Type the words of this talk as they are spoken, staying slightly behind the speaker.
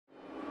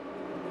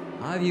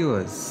Hi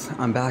viewers,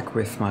 I'm back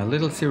with my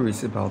little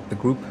series about the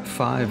Group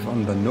 5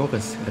 on the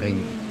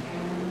Norisring.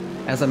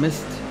 As I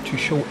missed to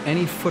show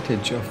any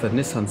footage of the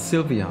Nissan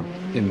Silvia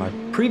in my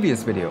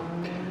previous video,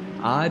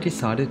 I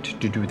decided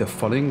to do the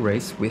following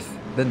race with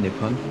the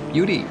Nippon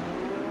Beauty.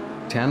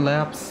 10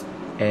 laps,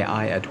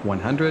 AI at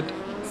 100,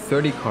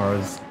 30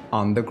 cars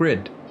on the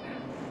grid.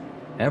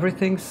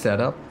 Everything's set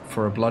up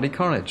for a bloody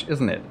carnage,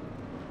 isn't it?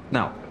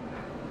 Now,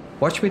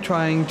 watch me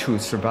trying to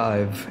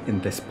survive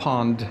in this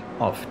pond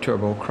of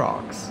turbo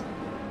crocs.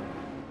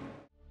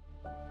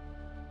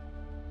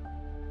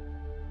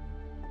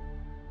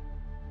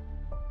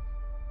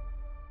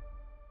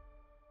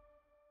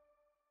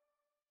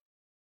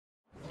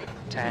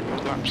 Ten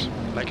laps.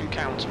 They can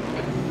count.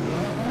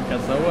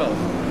 Yes, I will.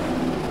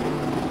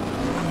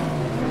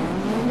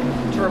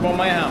 Turbo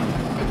mayhem.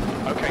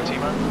 Okay,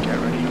 Timo, get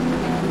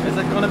ready. Is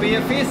it gonna be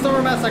a feast or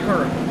a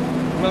massacre?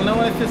 We'll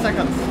know in a few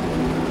seconds.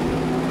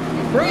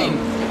 Green!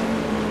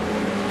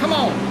 Come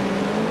on!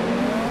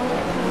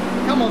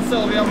 Come on,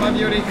 Sylvia, my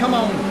beauty, come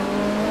on!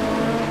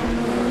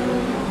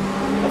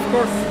 Of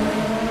course,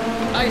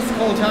 ice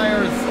cold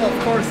tires,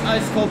 of course,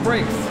 ice cold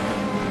brakes.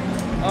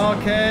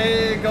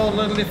 Okay, go a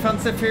little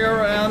defensive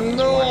here and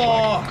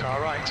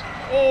Car right.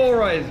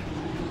 Alright.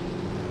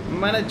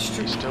 Managed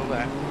to Still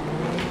there.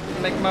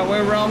 make my way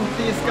around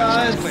these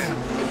guys. Clear.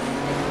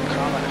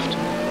 Car left.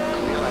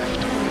 Clear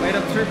left. Made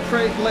up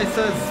 3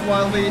 places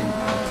while the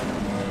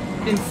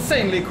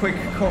insanely quick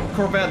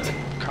Corvette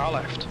Car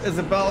left. is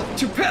about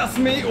to pass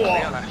me. Clear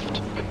Oh.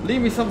 left.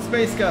 Leave me some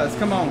space, guys.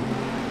 Come on.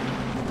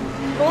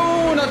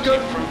 Oh, not good.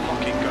 Front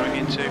locking going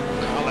into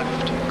car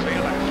left.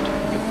 Clear left.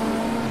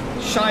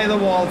 Shy the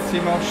walls,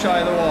 Timo.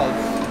 Shy the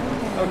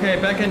walls. Okay,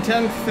 back in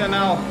 10th and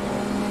now.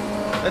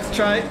 Let's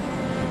try.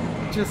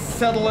 Just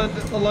settle it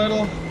a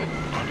little.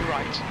 On your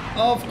right.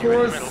 Of You're in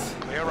the course,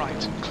 middle. Clear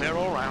right. Clear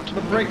all round.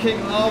 the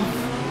braking of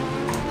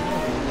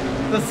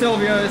the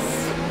Silvia is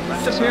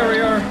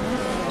superior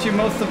to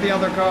most of the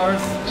other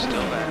cars.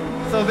 Still there.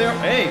 So there.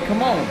 Hey,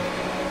 come on.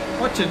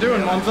 What you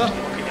doing, Monza?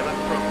 Looking your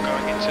left front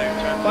going into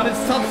turn. But its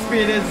top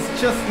speed is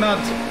just not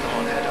Go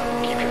on, head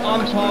up. Keep your on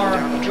focus par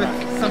down the track.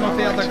 with some of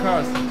the Car other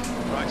right. cars.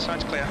 Right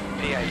side's clear.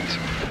 P8.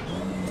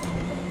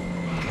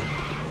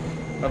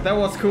 But that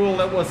was cool,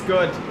 that was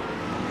good.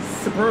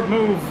 Superb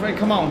move, hey,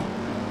 come on.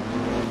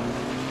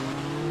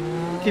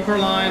 Keep her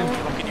line.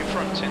 Locking your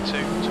front into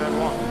turn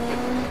 1.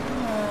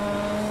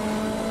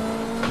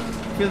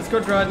 Feels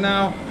good right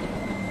now.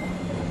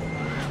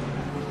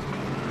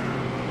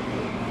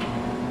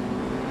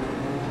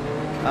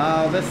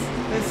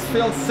 This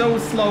feels so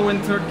slow in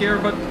 3rd gear,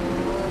 but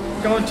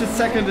going to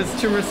 2nd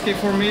is too risky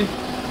for me.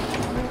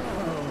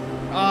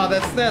 Ah,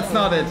 that's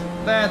not it.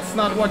 That's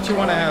not what you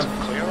want to have.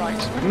 Clear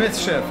right.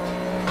 Mid-shift.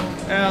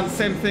 And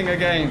same thing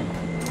again.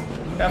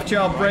 Have to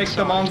outbrake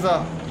the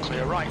Monza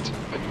Clear right.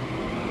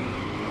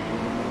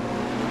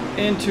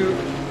 into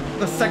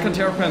the 2nd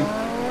hairpin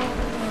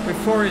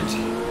before it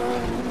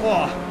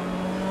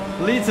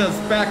leads us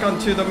back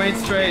onto the main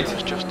straight.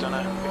 It's just done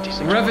a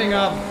 56. Revving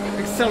up,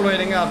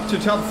 accelerating up to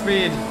top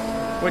speed,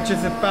 which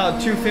is about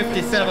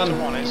 257.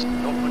 Sector 1 is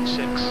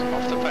 0.6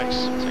 off the pace.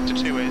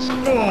 Sector 2 is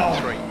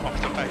 0.3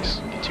 off the pace.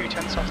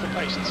 0.2 off the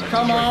pace in sector 3.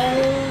 Come on!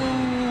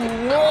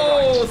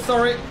 Whoa,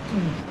 sorry.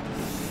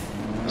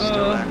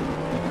 Still there.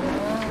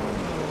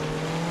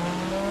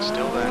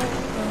 Still there.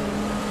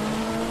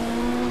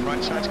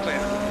 Right side's clear.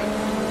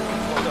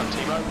 Well done,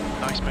 Timo.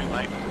 Nice move,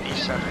 mate.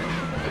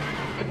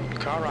 E7.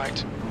 Car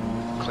right.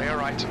 Clear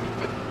right.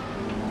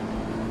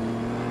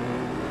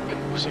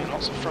 We're seeing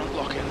lots of front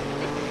locking.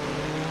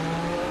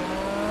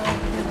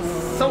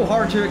 So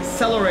hard to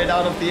accelerate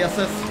out of the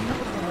SS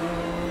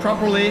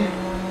properly.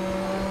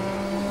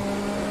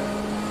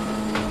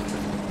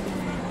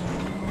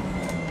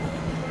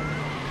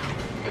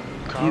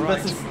 Car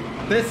right.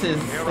 This is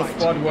Clear the right.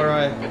 spot where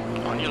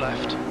On your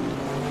left.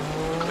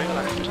 Clear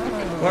left.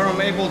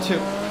 I'm able to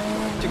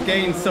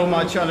gain so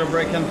much under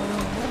braking.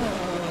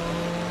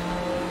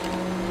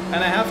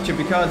 And I have to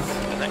because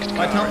The next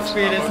my car top is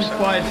speed Bravo isn't 7.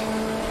 quite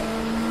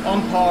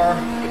on par.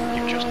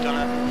 You've just done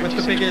a With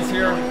the biggest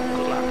here. 56.9.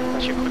 Good lap.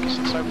 That's your quickest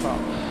so far.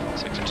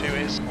 Sector 2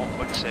 is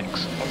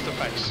 1.6 off the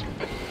pace.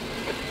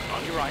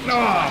 On your right.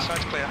 Right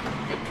side's clear.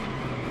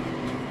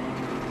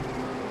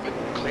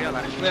 Clear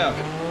left. Yeah.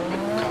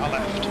 Car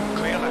left.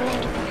 Clear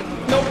left.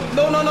 No,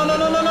 no, no, no, no,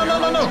 no, no, no, no,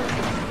 no, no.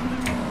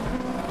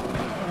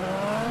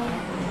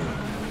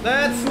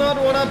 That's not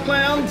what I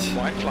planned.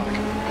 White flag.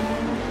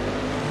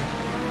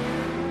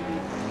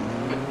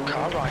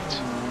 Car right.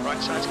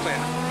 Right side's clear.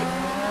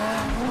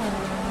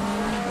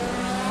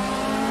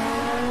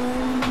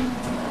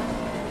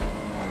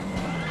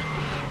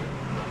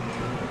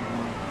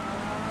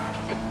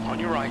 On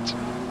your right.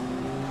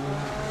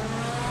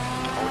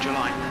 Hold your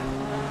line.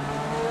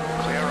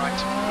 Clear right.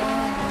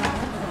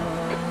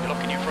 You're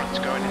locking your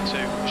front going into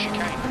the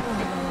chicane.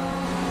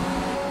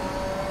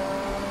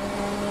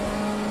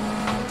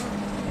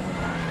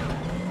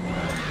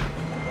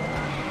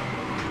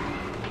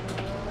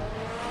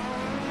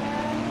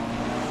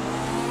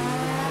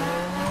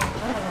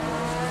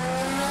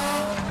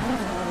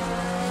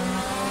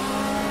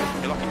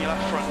 your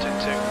left front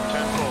into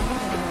turn 4.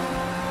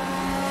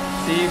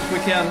 See if we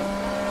can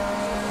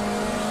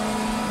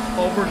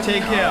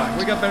overtake. Yeah,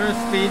 we got better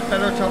speed,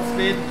 better top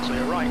speed.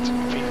 Clear right,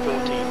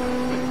 V14.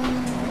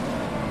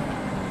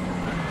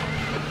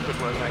 Good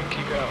work, mate.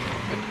 Keep it up.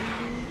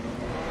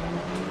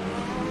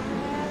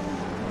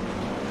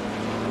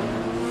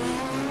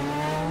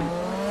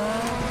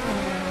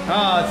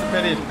 Ah, it's a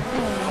pity.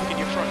 Locking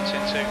your front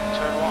into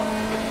turn 1.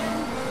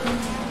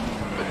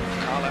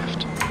 Car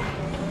left.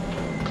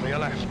 Clear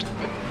left.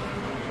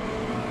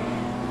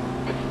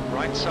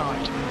 Right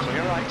side.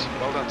 Clear right.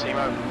 Well done,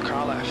 Timo.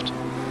 Car left.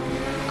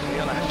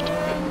 Clear left.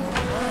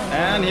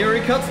 And here he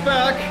cuts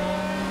back.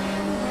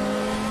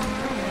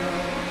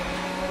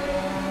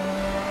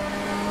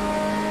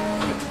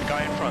 The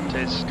guy in front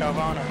is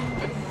Carvana.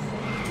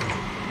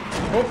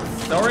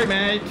 Oops, sorry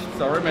mate.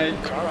 Sorry mate.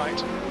 Car right.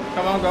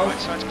 Come on, go. Right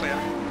side's clear.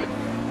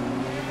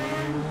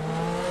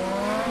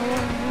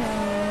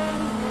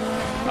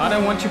 I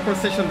don't want you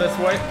positioned this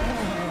way.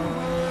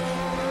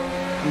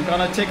 I'm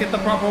gonna take it the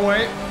proper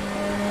way.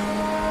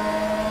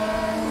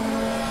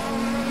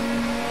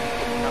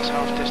 That's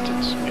half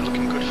distance. You're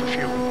looking good for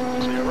fuel.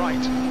 Clear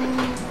right.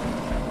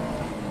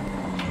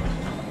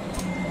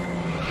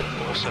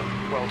 Awesome.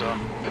 Well done.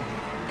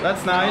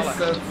 That's nice.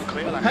 Car left.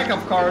 Clear A left. pack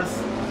of cars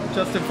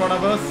just in front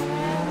of us.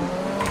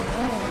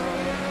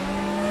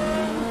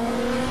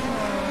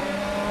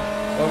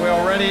 Well, we're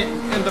already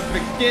in the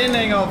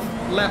beginning of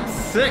lap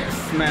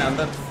 6, man.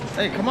 That's...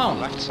 Hey, come on.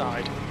 Left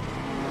side.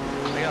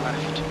 Clear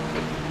left.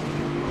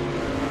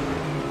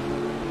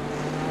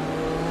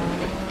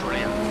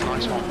 Brilliant.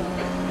 Nice one.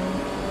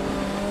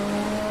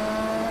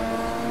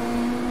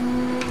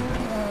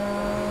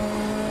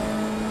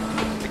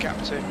 The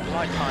gap to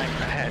light pine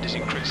ahead is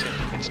increasing.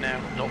 It's now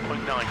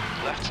 0.9.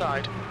 Left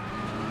side.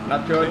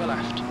 Not good. Clear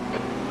left.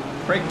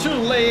 Brake too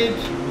late.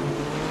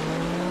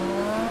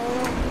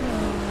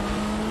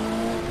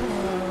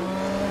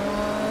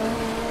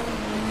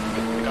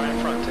 The guy in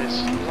front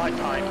is light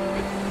pine.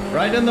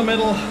 Right in the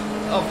middle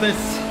of this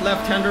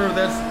left-hander,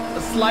 there's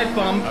a slight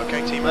bump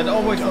Okay, team. that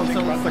always Don't think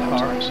unsettles about the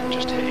car. times.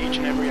 Just hit each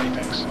and every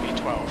apex.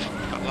 E12.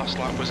 That last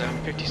lap was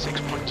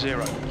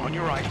 56.0. On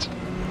your right.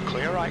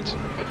 Clear right.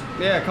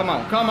 Yeah, come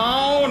on, come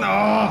on!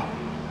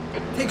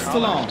 Oh, takes Car too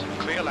long. left.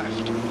 Clear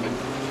left.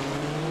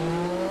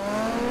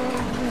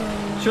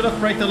 Should have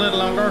braked a little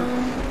longer.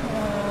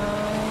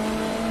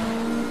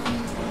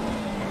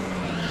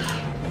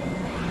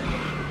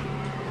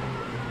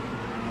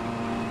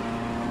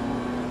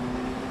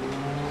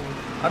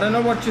 I don't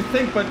know what you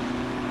think, but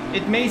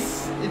it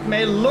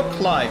may look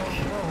like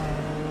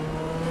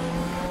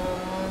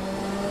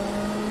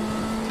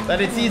that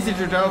it's easy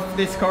to drive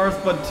these cars,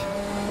 but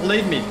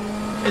believe me,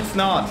 it's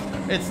not.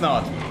 It's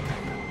not.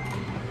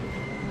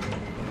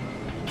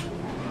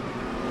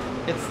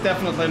 It's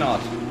definitely not.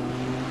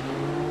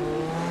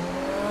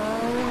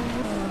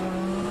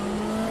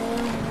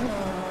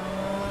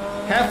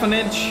 Half an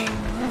inch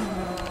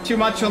too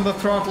much on the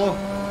throttle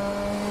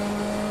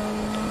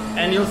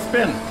and you'll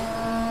spin.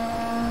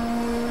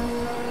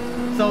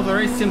 So the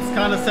race seems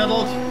kind of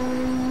settled.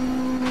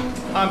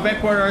 I'm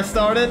back where I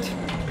started.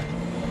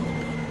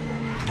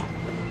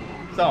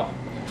 So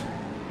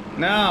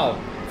now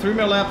 3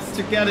 more laps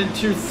to get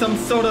into some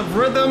sort of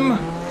rhythm.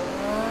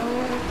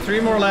 3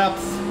 more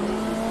laps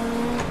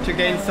to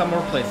gain some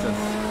more places.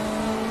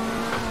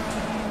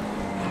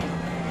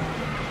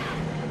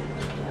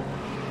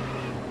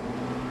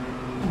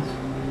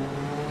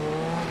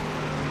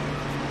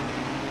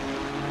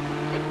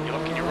 You're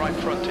locking your right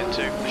front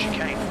into the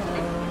chicane.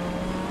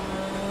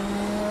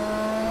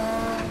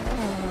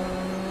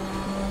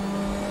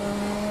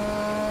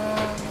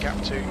 Gap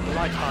to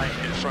light high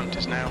in front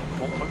is now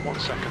 1.1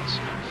 seconds.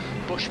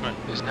 Bushman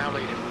is now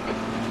leading.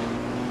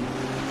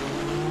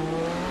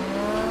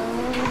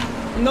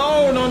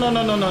 No, no, no,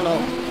 no, no, no, no.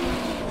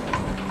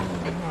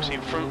 See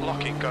in front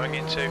locking going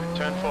into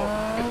turn 4.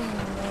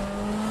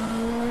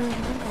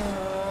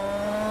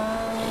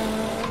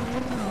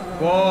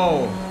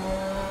 Whoa.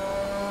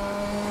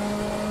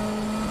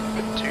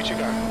 2 to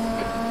go.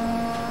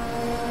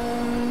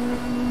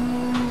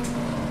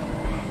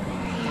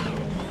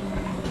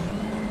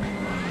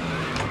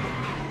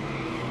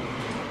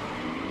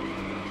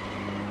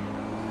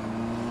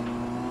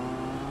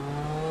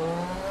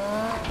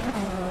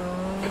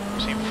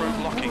 See in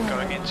front locking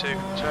going into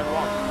turn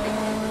 1.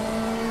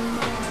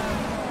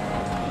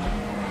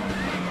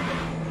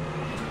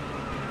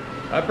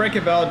 I brake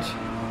about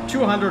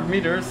 200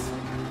 meters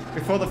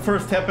before the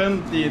first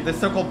happen, the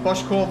so-called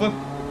Bosch curve.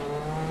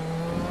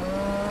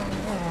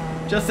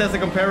 Just as a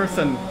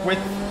comparison with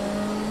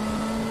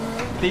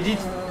the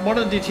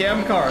modern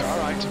DTM cars, All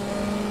right.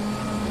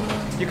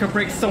 you can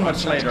brake so much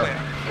Side's later.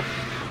 clear.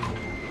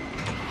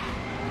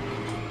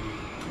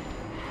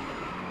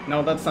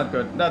 No, that's not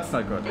good. That's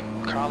not good.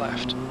 Car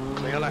left.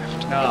 Clear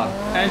left. Ah,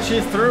 and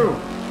she's through.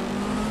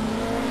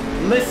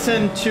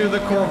 Listen to the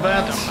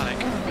Corvette Don't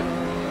panic.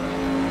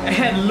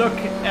 and look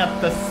at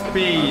the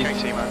speed.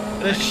 Okay, Timo.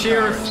 The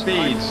sheer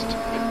speed.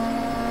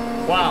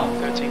 Wow.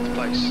 13th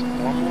place.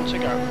 1 more to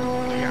go.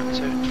 The gap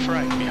So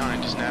Frey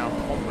behind is now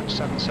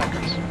 1.7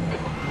 seconds.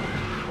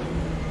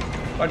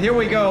 But here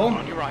we go.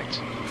 On your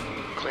right.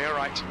 Clear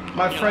right.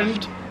 My On your friend.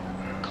 left.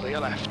 Clear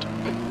left.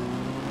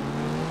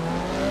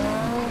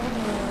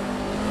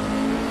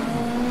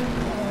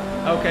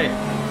 Okay.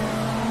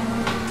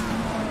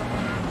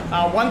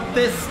 I want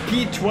this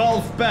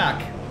P12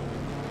 back.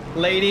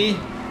 Lady.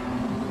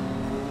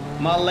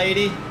 My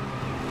lady.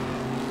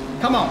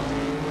 Come on.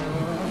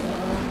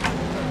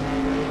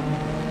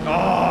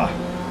 Oh.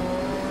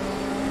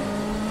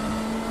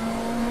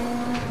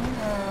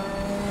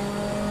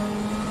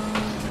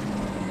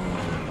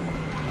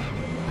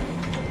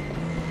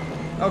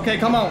 Okay,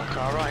 come on.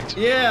 Car right.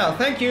 Yeah,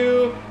 thank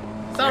you.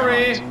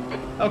 Sorry. Right.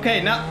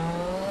 Okay,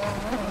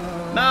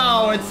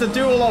 now it's a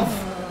duel of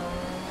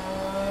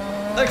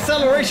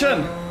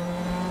acceleration.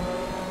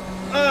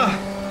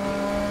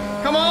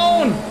 Come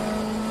on.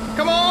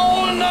 Come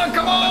on.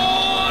 Come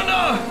on.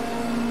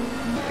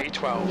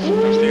 P12.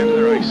 That's the end of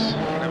the race.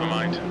 Never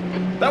mind.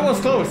 That was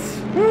close.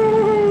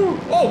 Woo.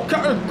 Oh,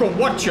 go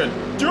what you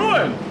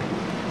doing?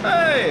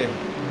 Hey.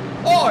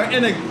 Oh,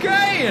 and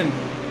again.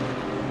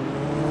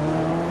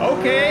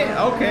 Okay,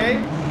 okay.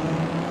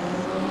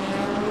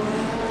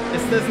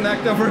 Is this an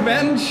act of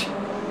revenge?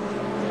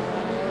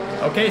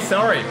 Okay,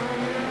 sorry.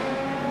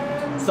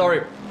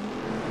 Sorry.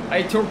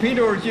 I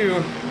torpedoed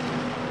you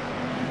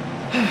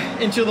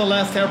into the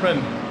last hairpin.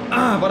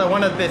 But I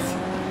wanted this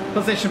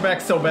position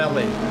back so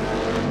badly.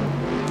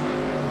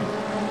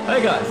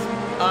 Hey guys,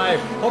 I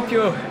hope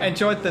you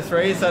enjoyed this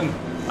race, and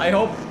I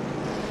hope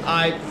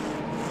I,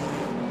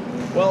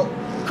 well,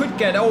 could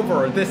get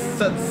over this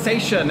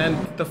sensation and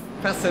the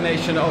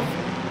fascination of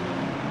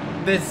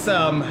this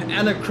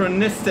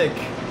anachronistic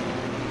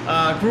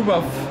group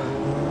of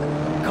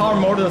car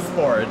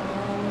motorsport.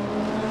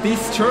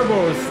 These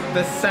turbos,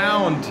 the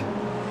sound,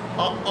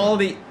 all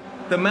the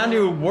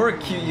manual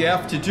work you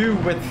have to do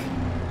with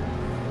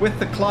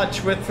the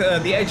clutch, with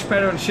the H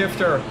pattern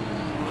shifter.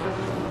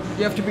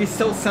 You have to be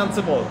so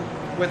sensible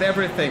with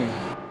everything.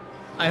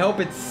 I hope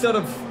it sort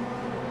of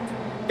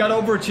got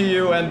over to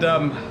you, and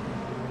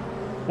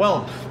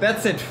well,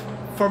 that's it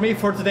for me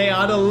for today.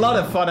 I had a lot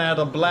of fun. I had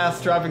a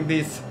blast driving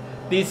these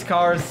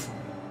cars.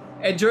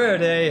 Enjoy your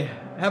day.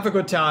 Have a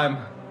good time.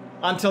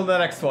 Until the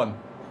next one.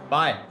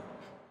 Bye.